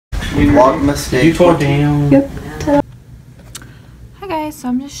Vlogmas day. You tore down. Yep. Hi guys, so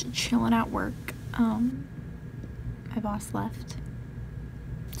I'm just chilling at work. My boss left.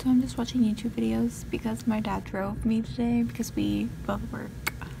 So I'm just watching YouTube videos because my dad drove me today because we both work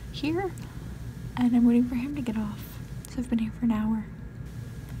here. And I'm waiting for him to get off. So I've been here for an hour.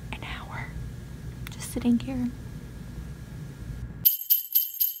 An hour. Just sitting here.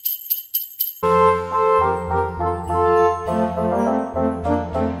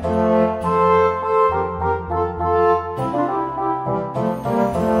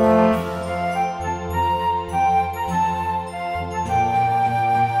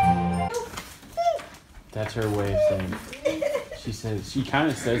 That's her way of saying it. She kind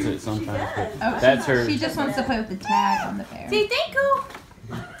of says it sometimes, but that's her. She just wants to play with the tag on the bear. Say thank you.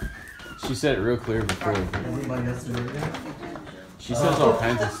 She said it real clear before. She says all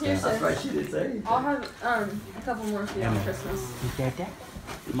kinds of stuff. That's right, she did say. I'll have a couple more for you on Christmas.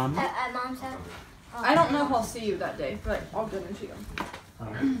 Mama? At Mom's house. I don't know if I'll see you that day, but I'll go and see you. I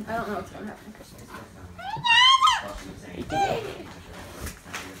don't know what's gonna happen at Christmas.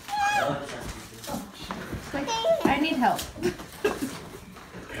 I need help.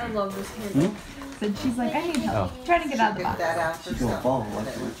 I love this candle. So she's like, I need help. I'm trying to get out of the box. She's gonna fall. I love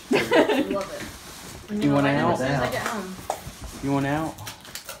it. You want out? As soon as I get home. You want out?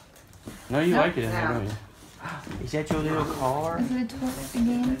 No, you like it in there, don't you? Is that your little car? Is it a tour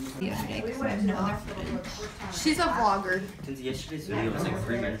again? The other day because I have no other footage. She's a vlogger. Since yesterday's video was like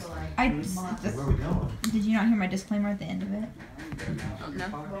 3 minutes. Where are we going? Did you not hear my disclaimer at the end of it? No.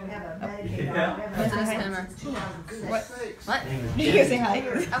 Yeah. What's the disclaimer? What? What? You say hi.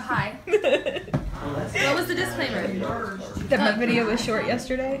 Oh, hi. What was the disclaimer? That my video was short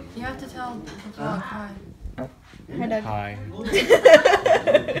yesterday. You have to tell the vlog hi. Hi, Doug. Hi.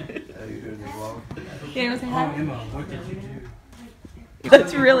 You want to say hi? Emma, what did you do?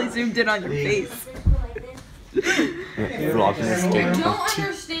 That's really zoomed in on your face. I don't understand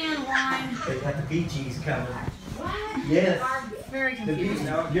why. They got the Bee Gees coming. Yes. Very confused.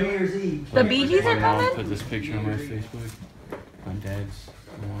 New Year's Eve. The Bee Gees are My mom coming? put this picture on my Facebook. My dad's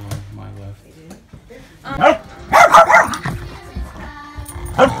the one on my left.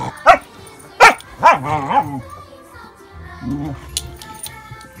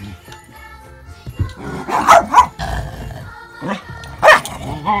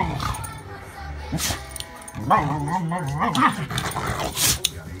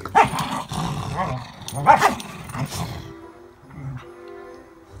 I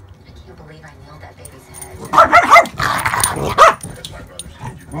can't believe I nailed that baby's head. As my brother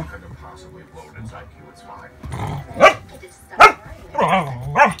said, you couldn't possibly blow it inside you, it's fine. I just stopped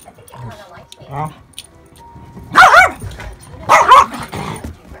crying. I think everyone likes me. I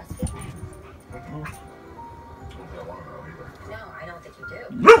don't want to know either. No, I don't think you do.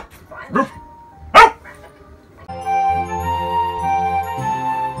 Finally.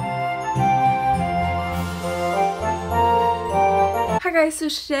 Hi guys, so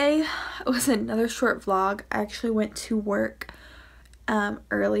today was another short vlog. I actually went to work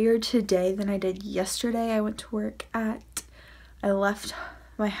earlier today than I did yesterday. I went to work I left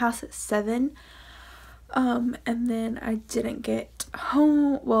my house at 7 and then I didn't get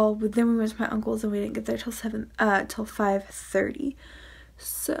home. Well, then we went to my uncle's and we didn't get there till 5:30.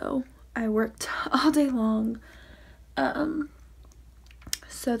 So I worked all day long.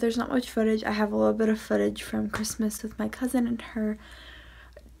 So there's not much footage. I have a little bit of footage from Christmas with my cousin and her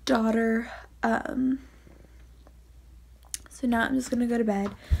daughter. So now I'm just gonna go to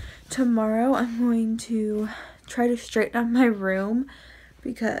bed. Tomorrow I'm going to try to straighten up my room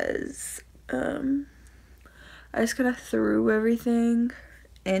because I just kind of threw everything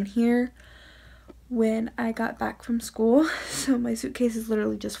in here when I got back from school. So my suitcase is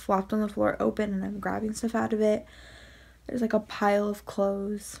literally just flopped on the floor open and I'm grabbing stuff out of it. There's like a pile of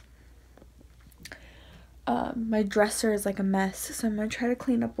clothes. My dresser is like a mess, so I'm gonna try to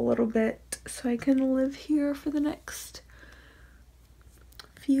clean up a little bit so I can live here for the next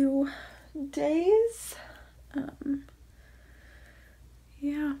few days.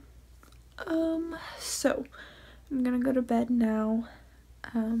 Yeah. So I'm gonna go to bed now.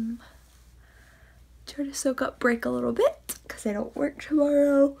 Try to soak up break a little bit because I don't work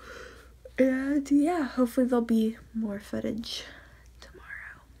tomorrow. And yeah, hopefully there'll be more footage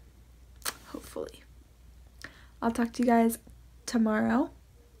tomorrow. Hopefully. I'll talk to you guys tomorrow.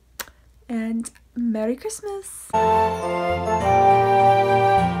 And Merry Christmas!